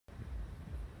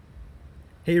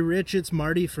Hey Rich, it's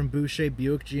Marty from Boucher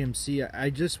Buick GMC. I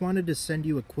just wanted to send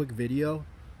you a quick video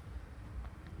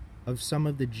of some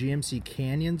of the GMC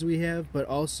Canyons we have, but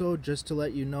also just to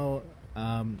let you know,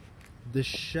 the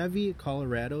Chevy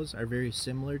Colorados are very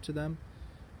similar to them.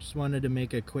 Just wanted to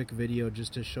make a quick video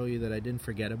just to show you that I didn't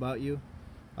forget about you.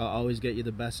 I'll always get you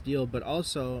the best deal, but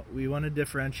also we want to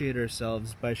differentiate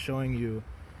ourselves by showing you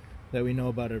that we know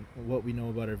about what we know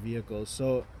about our vehicles.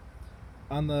 So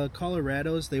on the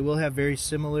Colorados, they will have very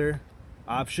similar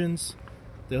options.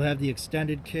 They'll have the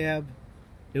extended cab.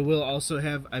 It will also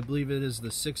have, I believe it is the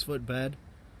 6-foot bed,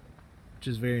 which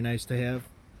is very nice to have.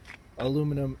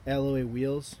 Aluminum alloy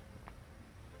wheels.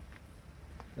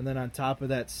 And then on top of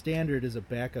that, standard is a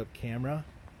backup camera.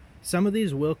 Some of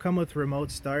these will come with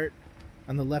remote start.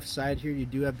 On the left side here, you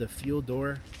do have the fuel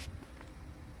door.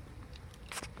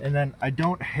 And then I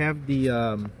don't have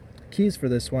the keys for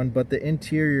this one, but the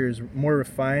interior is more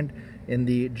refined in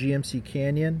the GMC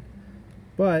Canyon.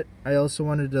 But I also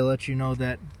wanted to let you know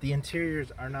that the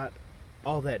interiors are not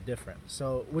all that different,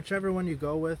 so whichever one you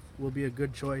go with will be a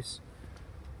good choice.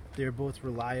 They're both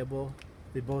reliable.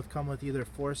 They both come with either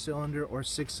 4-cylinder or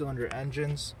 6-cylinder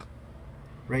engines.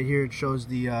 Right here it shows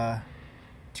the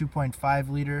 2.5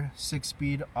 liter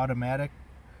 6-speed automatic,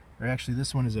 or actually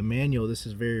this one is a manual. This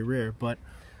is very rare, but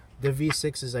the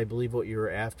V6 is, I believe, what you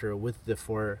were after with the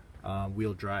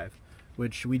 4-wheel drive,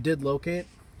 which we did locate.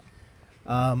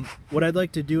 What I'd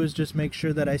like to do is just make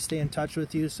sure that I stay in touch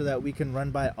with you so that we can run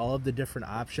by all of the different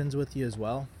options with you as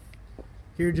well.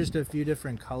 Here are just a few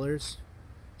different colors: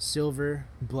 silver,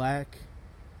 black,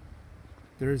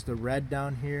 there's the red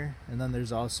down here, and then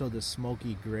there's also the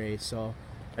smoky gray. So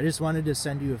I just wanted to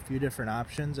send you a few different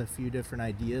options, a few different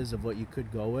ideas of what you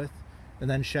could go with. And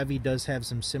then Chevy does have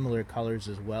some similar colors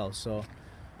as well, so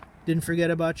didn't forget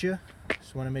about you.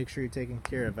 Just want to make sure you're taken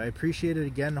care of. I appreciate it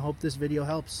again. I hope this video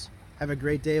helps. Have a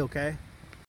great day, okay?